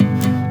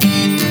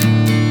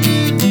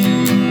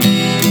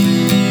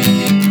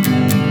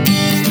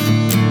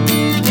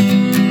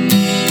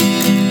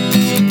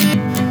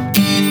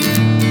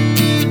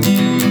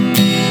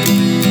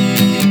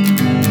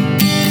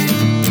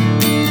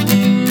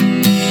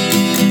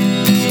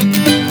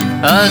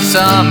A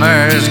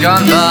summer's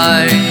gone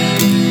by,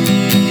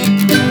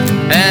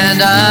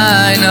 and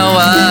I know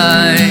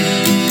why.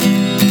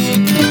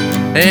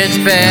 It's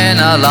been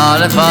a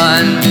lot of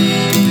fun,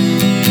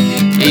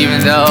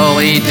 even though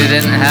we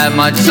didn't have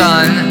much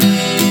sun.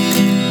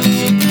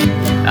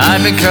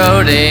 I've been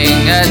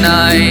coding at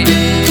night,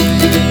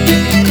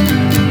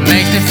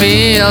 makes me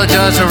feel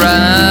just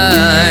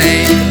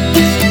right.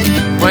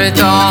 With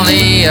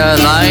only a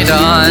light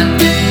on,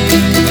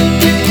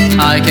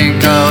 I can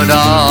code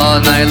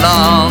all night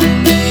long.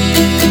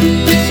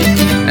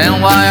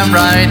 And while I'm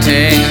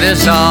writing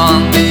this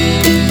song,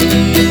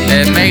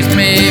 it makes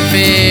me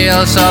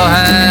feel so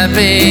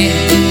happy,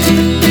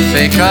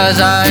 because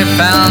I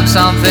found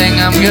something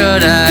I'm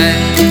good at,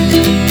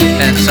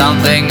 and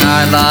something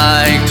I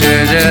like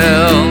to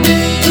do.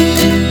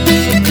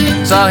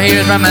 So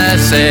here's my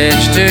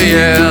message to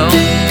you: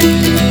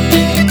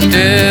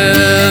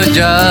 do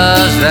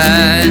just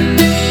that.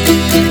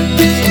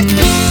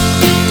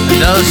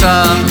 Though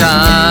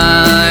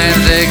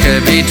sometimes it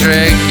could be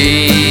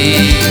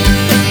tricky,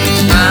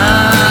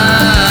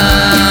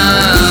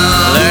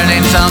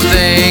 learning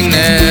something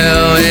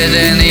new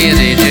isn't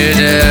easy to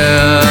do.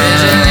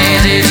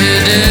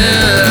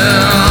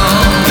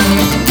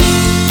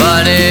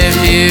 But if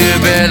you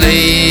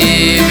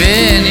believe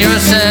in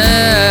yourself,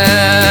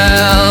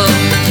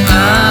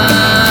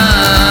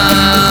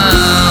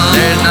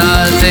 there's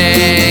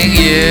nothing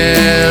you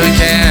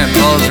can't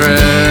pull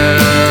through.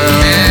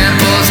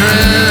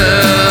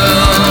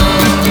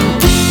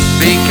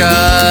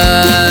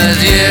 Because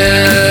you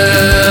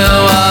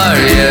are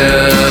you.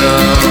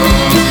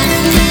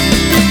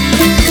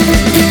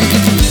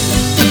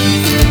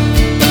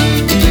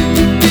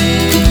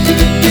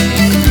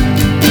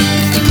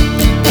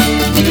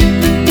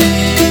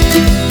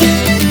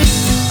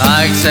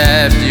 I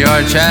accept your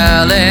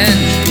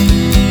challenge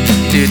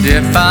to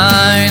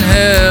define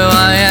who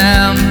I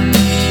am,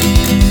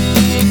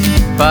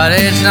 but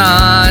it's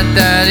not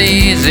that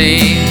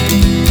easy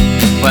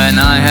when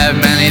I have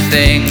many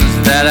things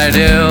that I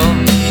do.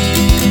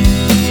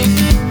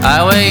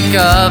 I wake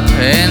up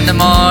in the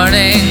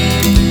morning,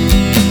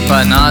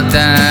 but not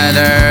that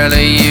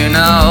early, you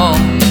know.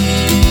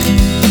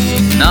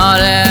 Not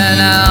an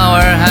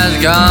hour has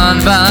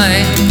gone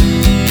by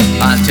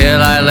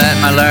until I let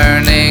my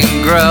learning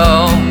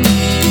grow.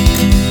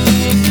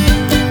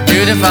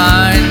 To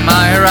define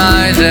my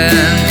horizon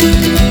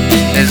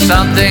is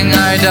something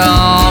I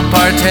don't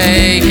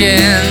partake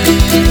in,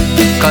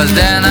 'cause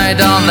then I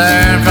don't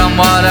learn from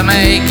what I'm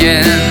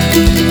making,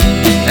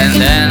 and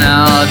then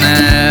I'll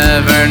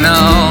never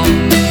know.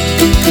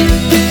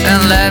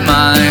 And let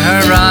my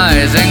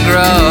horizon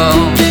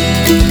grow.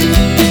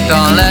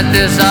 Don't let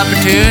this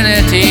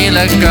opportunity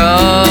let go.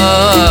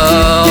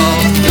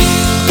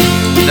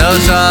 Though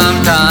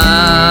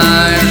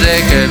sometimes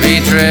it could be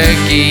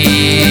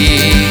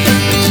tricky,